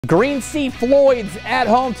Green Sea Floyds at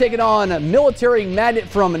home taking on Military Magnet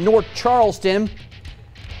from North Charleston.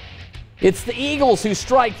 It's the Eagles who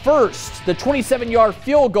strike first, the 27-yard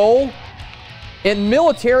field goal, and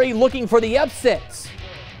Military looking for the upsets.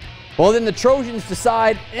 Well, then the Trojans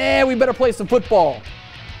decide, we better play some football.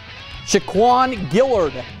 Shaquan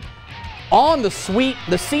Gillard on the sweep.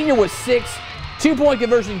 The senior was 6, 2-point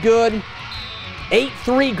conversion good.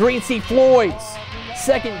 8-3 Green Sea Floyds.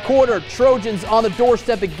 Second quarter, Trojans on the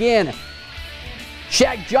doorstep again.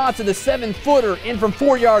 Shaq Johnson, the 7-footer, in from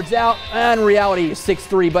 4 yards out. In reality, he's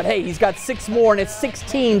 6'3", but hey, he's got 6 more, and it's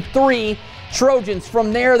 16-3 Trojans.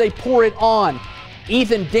 From there, they pour it on.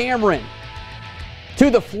 Ethan Dameron to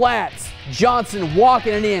the flats. Johnson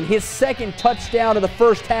walking it in. His second touchdown of the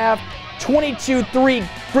first half. 22-3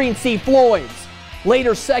 Green Sea Floyds.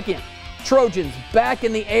 Later second, Trojans back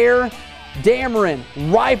in the air. Dameron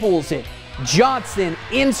rifles it. Johnson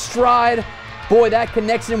in stride. Boy, that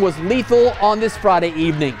connection was lethal on this Friday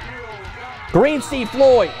evening. Green Sea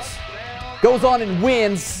Floyds goes on and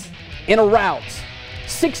wins in a rout.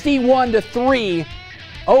 61-3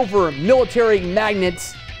 over Military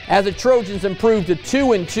Magnets as the Trojans improve to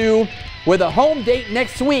 2-2 with a home date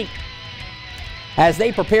next week as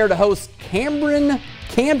they prepare to host Camden,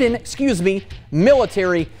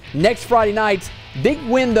 Military next Friday night. Big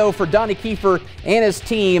win, though, for Donnie Kiefer and his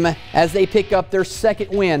team as they pick up their second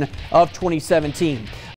win of 2017.